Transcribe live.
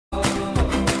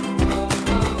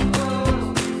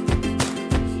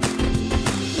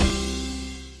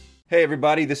Hey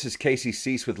everybody, this is Casey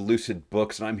Cease with Lucid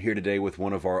Books, and I'm here today with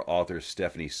one of our authors,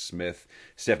 Stephanie Smith.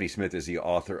 Stephanie Smith is the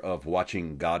author of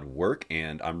Watching God Work,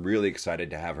 and I'm really excited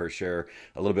to have her share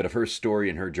a little bit of her story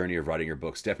and her journey of writing her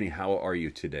book. Stephanie, how are you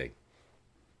today?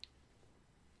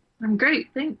 I'm great,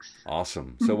 thanks.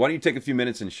 Awesome. So why don't you take a few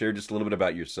minutes and share just a little bit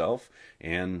about yourself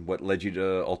and what led you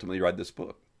to ultimately write this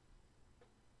book?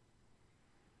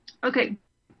 Okay,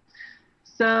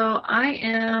 so I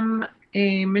am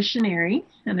a missionary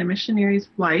and a missionary's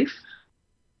wife.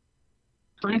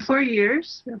 24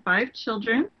 years, we have 5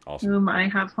 children Awesome. whom I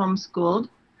have homeschooled,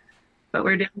 but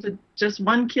we're down to just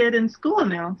one kid in school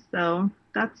now, so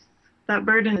that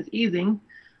burden is easing.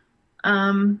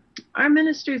 Our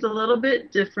ministry is a little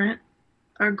bit different.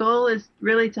 Our goal is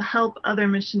really to help other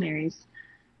missionaries,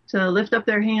 to lift up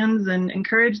their hands and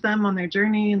encourage them on their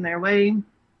journey and their way.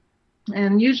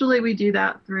 And usually we do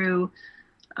that through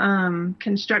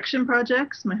construction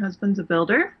projects. My husband's a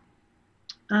builder.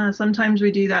 Sometimes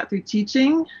we do that through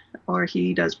teaching, or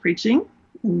he does preaching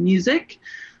and music.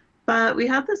 But we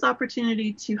had this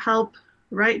opportunity to help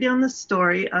write down the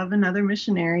story of another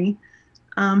missionary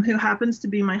who happens to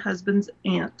be my husband's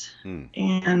aunt.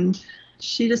 And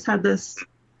she just had this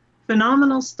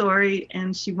phenomenal story,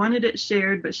 and she wanted it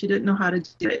shared, but she didn't know how to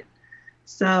do it.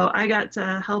 So I got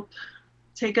to help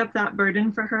take up that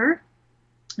burden for her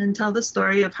and tell the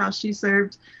story of how she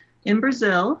served in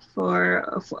Brazil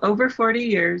for over 40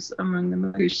 years among the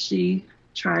Macushi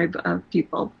tribe of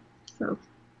people. So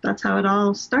that's how it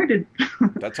all started.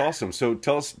 That's awesome. So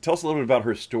tell us a little bit about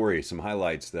her story, some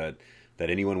highlights that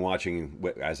anyone watching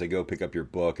as they go pick up your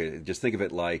book, just think of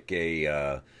it like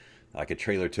a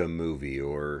trailer to a movie,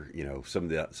 or some of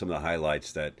the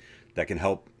highlights that can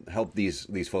help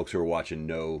these folks who are watching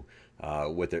know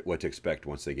what to expect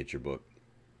once they get your book.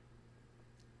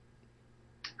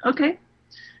 Okay.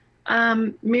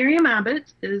 Miriam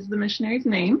Abbott is the missionary's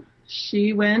name.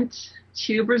 She went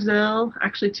to Brazil,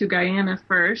 actually to Guyana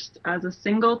first, as a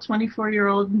single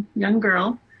 24-year-old young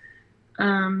girl.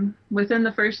 Within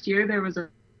the first year, there was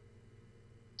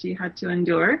she had to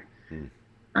endure.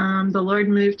 The Lord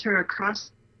moved her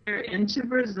across there into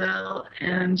Brazil,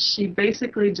 and she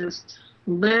basically just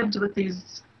lived with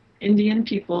these Indian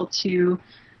people to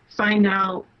find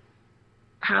out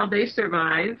how they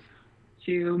survive,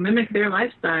 to mimic their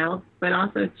lifestyle, but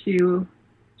also to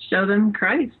show them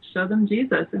Christ, show them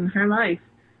Jesus in her life.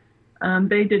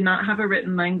 They did not have a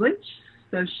written language,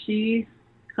 so she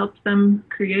helped them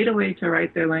create a way to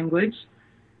write their language.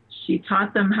 She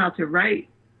taught them how to write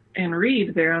and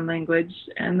read their own language,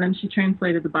 and then she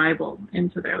translated the Bible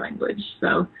into their language.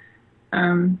 So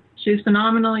she's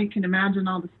phenomenal. You can imagine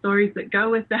all the stories that go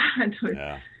with that, with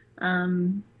Yeah.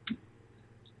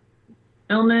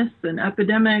 illness and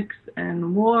epidemics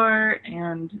and war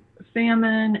and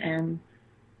famine and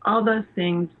all those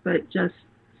things, but just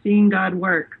seeing God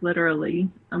work literally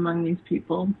among these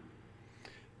people.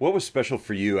 What was special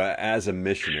for you as a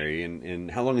missionary,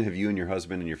 and how long have you and your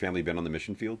husband and your family been on the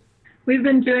mission field? We've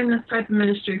been doing this type of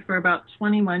ministry for about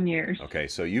 21 years. Okay,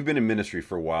 so you've been in ministry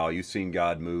for a while. You've seen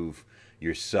God move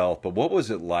yourself, but what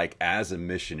was it like as a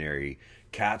missionary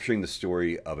capturing the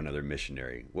story of another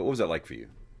missionary? What was that like for you?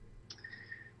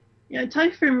 Yeah, I tell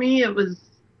you, for me, it was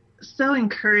so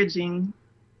encouraging.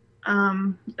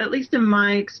 At least in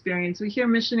my experience, we hear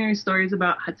missionary stories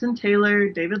about Hudson Taylor,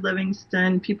 David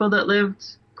Livingstone, people that lived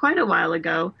quite a while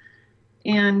ago,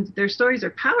 and their stories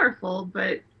are powerful,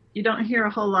 but you don't hear a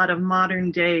whole lot of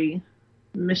modern day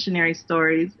missionary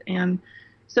stories. And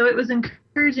so it was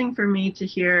encouraging for me to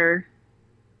hear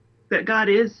that God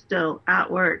is still at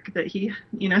work, that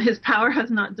his power has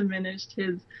not diminished,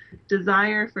 his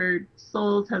desire for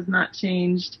souls has not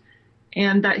changed,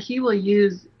 and that he will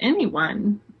use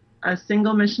anyone, a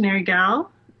single missionary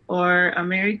gal or a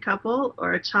married couple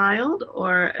or a child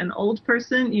or an old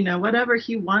person, whatever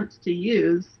he wants to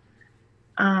use,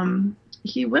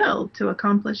 he will, to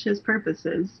accomplish his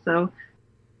purposes. So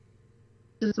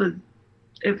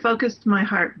it focused my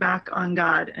heart back on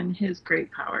God and his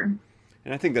great power.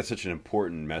 And I think that's such an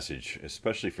important message,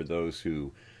 especially for those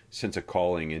who sense a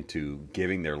calling into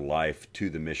giving their life to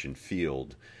the mission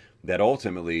field, that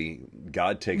ultimately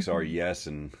God takes our yes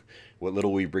and what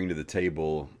little we bring to the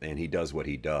table, and he does what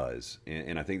he does.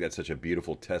 And I think that's such a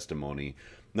beautiful testimony,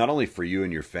 not only for you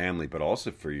and your family, but also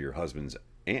for your husband's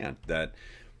aunt, that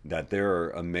there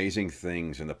are amazing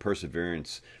things, and the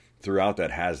perseverance throughout that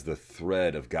has the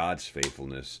thread of God's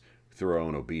faithfulness through our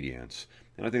own obedience.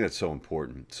 And I think that's so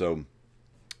important. So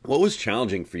what was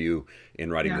challenging for you in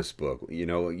writing this book?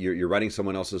 You're writing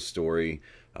someone else's story.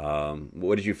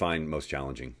 What did you find most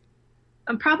challenging?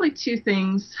 Probably two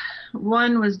things.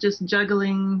 One was just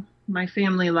juggling my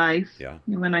family life. Yeah.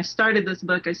 When I started this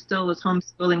book, I still was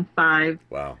homeschooling 5.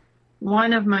 Wow.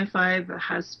 One of my 5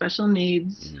 has special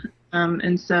needs,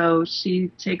 and so she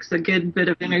takes a good bit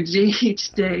of energy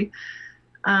each day.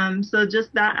 So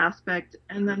just that aspect.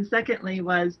 And then secondly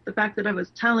was the fact that I was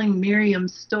telling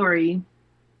Miriam's story.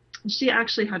 She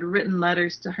actually had written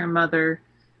letters to her mother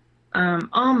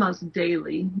almost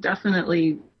daily,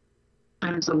 definitely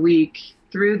times a week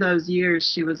through those years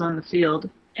she was on the field.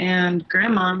 And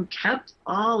Grandma kept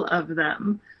all of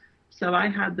them. So I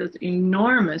had this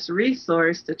enormous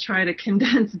resource to try to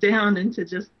condense down into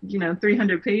just,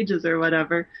 300 pages or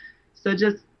whatever. So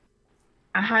just,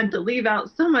 I had to leave out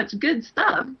so much good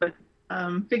stuff, but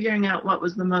figuring out what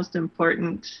was the most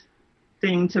important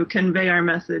thing to convey our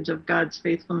message of God's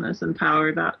faithfulness and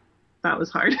power, that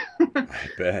was hard. I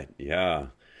bet. Yeah.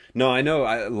 No, I know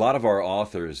a lot of our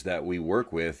authors that we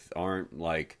work with aren't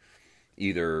like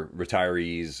either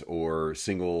retirees or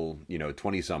single,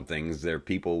 20 somethings. They're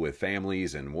people with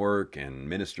families and work and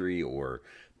ministry or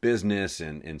business.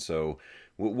 And so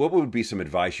what would be some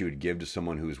advice you would give to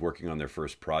someone who's working on their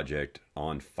first project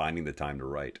on finding the time to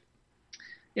write?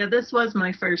 Yeah, this was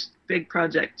my first big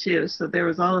project too. So there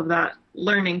was all of that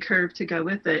learning curve to go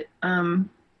with it.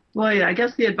 Boy, I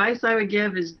guess the advice I would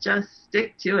give is just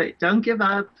stick to it. Don't give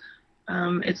up.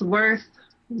 It's worth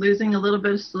losing a little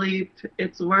bit of sleep.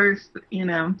 It's worth,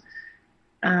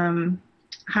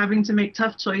 having to make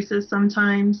tough choices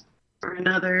sometimes for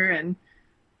another. And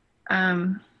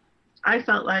I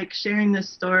felt like sharing this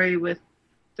story with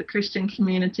the Christian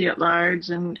community at large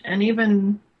and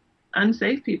even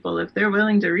unsafe people, if they're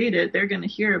willing to read it, they're going to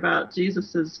hear about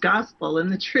Jesus's gospel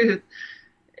and the truth.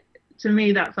 To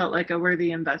me, that felt like a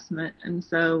worthy investment. And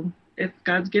so if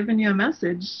God's given you a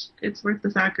message, it's worth the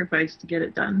sacrifice to get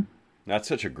it done. That's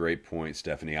such a great point,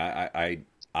 Stephanie. I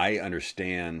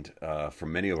understand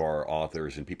from many of our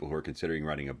authors and people who are considering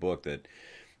writing a book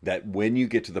that when you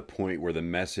get to the point where the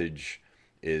message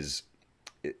is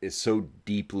so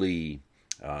deeply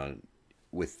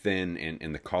within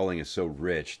and the calling is so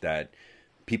rich that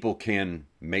people can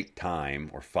make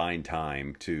time or find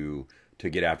time to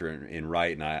get after it and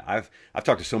write. And I've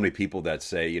talked to so many people that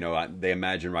say, they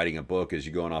imagine writing a book as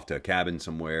you going off to a cabin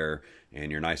somewhere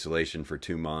and you're in isolation for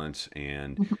 2 months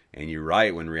and you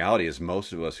write, when reality is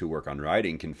most of us who work on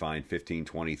writing can find 15,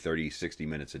 20, 30, 60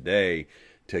 minutes a day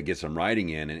to get some writing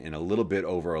in, and a little bit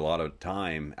over a lot of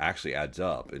time actually adds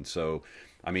up. And so,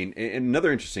 I mean,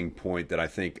 another interesting point that I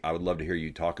think I would love to hear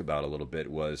you talk about a little bit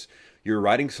was you're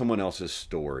writing someone else's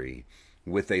story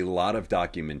with a lot of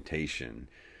documentation.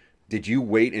 Did you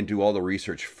wait and do all the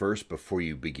research first before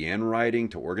you began writing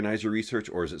to organize your research,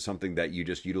 or is it something that you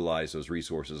just utilize those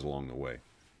resources along the way?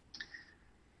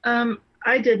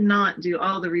 I did not do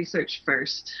all the research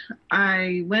first.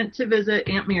 I went to visit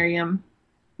Aunt Miriam.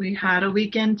 We had a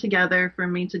weekend together for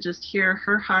me to just hear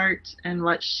her heart and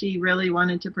what she really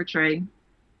wanted to portray.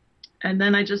 And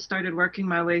then I just started working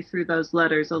my way through those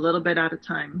letters a little bit at a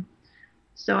time.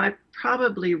 So I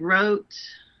probably wrote,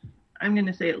 I'm going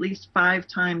to say, at least 5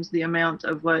 times the amount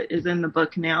of what is in the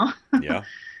book now. Yeah.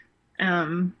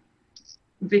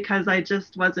 Because I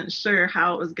just wasn't sure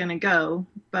how it was going to go.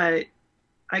 But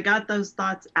I got those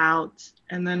thoughts out,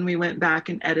 and then we went back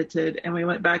and edited, and we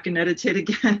went back and edited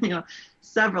again,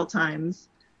 several times.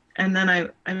 And then I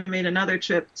made another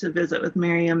trip to visit with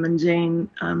Miriam and Jane,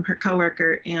 her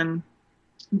coworker, and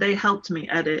they helped me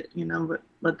edit,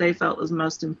 what they felt was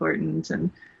most important.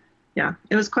 And yeah,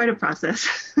 it was quite a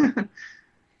process.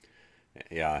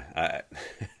 Yeah.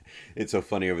 It's so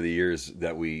funny over the years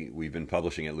that we've been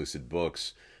publishing at Lucid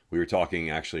Books. We were talking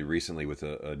actually recently with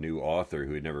a new author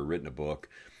who had never written a book,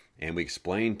 and we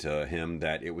explained to him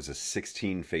that it was a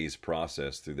 16-phase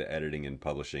process through the editing and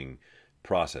publishing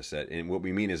process. And what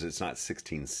we mean is it's not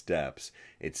 16 steps,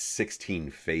 it's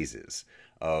 16 phases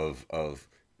of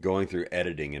going through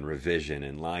editing and revision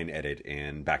and line edit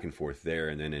and back and forth there,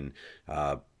 and then in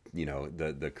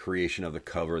the creation of the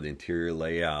cover, the interior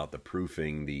layout, the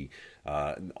proofing, the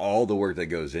all the work that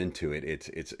goes into it.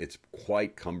 It's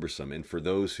quite cumbersome, and for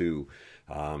those who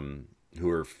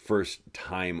are first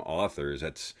time authors,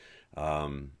 that's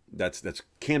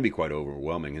can be quite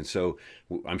overwhelming. And so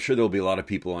I'm sure there'll be a lot of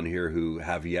people on here who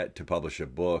have yet to publish a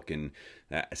book. And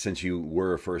since you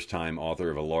were a first time author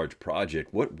of a large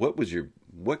project,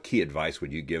 what key advice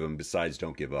would you give them besides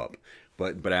don't give up?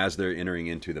 But as they're entering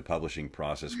into the publishing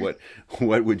process, what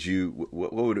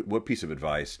piece of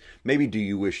advice maybe do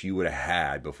you wish you would have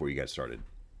had before you got started?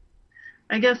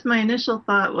 I guess my initial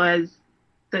thought was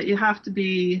that you have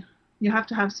to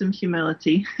have some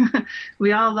humility.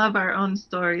 We all love our own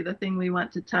story, the thing we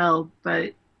want to tell,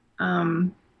 but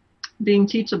being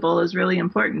teachable is really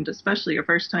important, especially your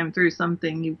first time through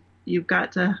something. You've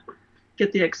got to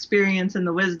get the experience and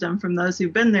the wisdom from those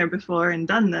who've been there before and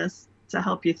done this to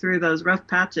help you through those rough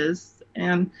patches.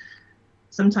 And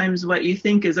sometimes what you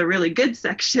think is a really good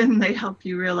section, they help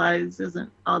you realize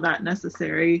isn't all that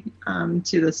necessary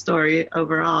to the story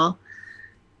overall.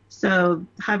 So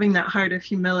having that heart of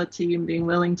humility and being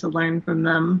willing to learn from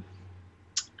them.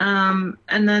 And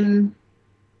then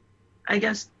I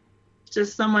guess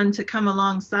just someone to come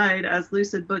alongside, as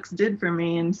Lucid Books did for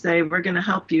me, and say, we're going to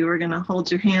help you. We're going to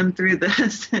hold your hand through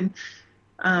this. And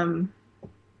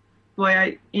boy,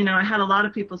 I had a lot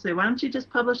of people say, why don't you just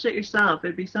publish it yourself?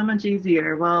 It'd be so much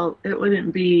easier. Well, it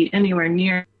wouldn't be anywhere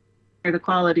near the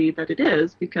quality that it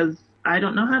is, because I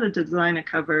don't know how to design a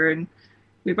cover. And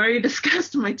we've already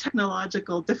discussed my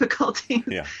technological difficulties.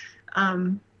 Yeah.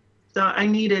 So I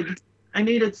needed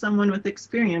someone with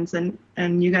experience, and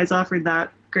you guys offered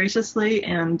that graciously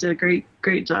and did a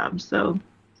great job. So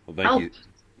well, thank you.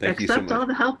 Thank you so much. Accept all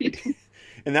the help you can.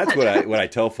 And that's what I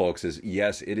tell folks is,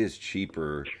 yes, it is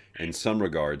cheaper in some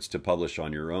regards to publish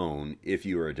on your own if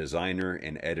you are a designer,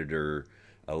 an editor,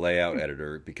 a layout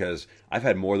editor, because I've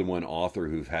had more than one author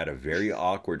who've had a very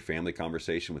awkward family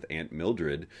conversation with Aunt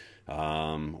Mildred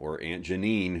or Aunt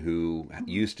Janine, who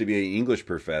used to be an English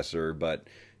professor, but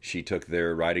she took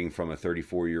their writing from a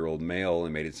 34-year-old male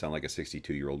and made it sound like a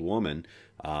 62-year-old woman.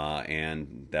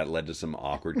 And that led to some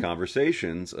awkward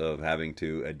conversations of having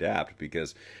to adapt,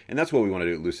 and that's what we want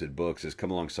to do at Lucid Books, is come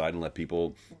alongside and let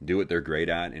people do what they're great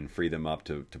at and free them up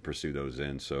to pursue those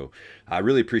in. So I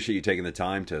really appreciate you taking the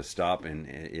time to stop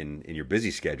in your busy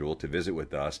schedule to visit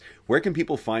with us. Where can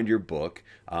people find your book?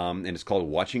 And it's called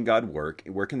Watching God Work.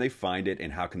 Where can they find it,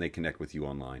 and how can they connect with you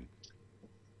online?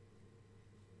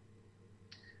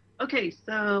 Okay,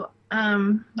 so I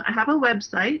have a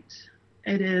website.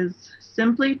 It is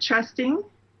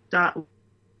simplytrusting.org,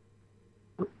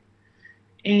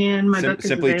 and my book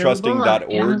is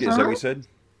simplytrusting.org, is that what you said?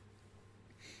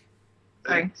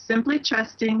 Sorry,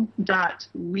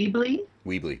 simplytrusting.weebly,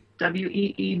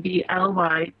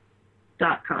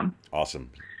 WEEBLY.com.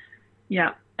 Awesome.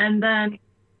 Yeah, and then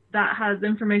that has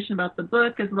information about the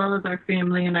book as well as our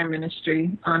family and our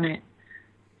ministry on it.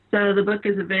 So the book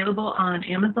is available on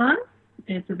Amazon.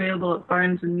 It's available at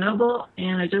Barnes & Noble,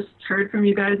 and I just heard from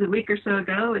you guys a week or so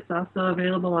ago. It's also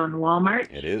available on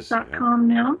Walmart.com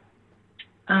now.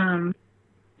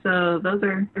 So those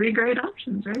are 3 great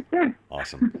options right there.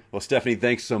 Awesome. Well, Stephanie,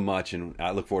 thanks so much, and I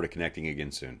look forward to connecting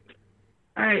again soon.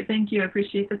 All right, thank you. I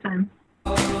appreciate the time.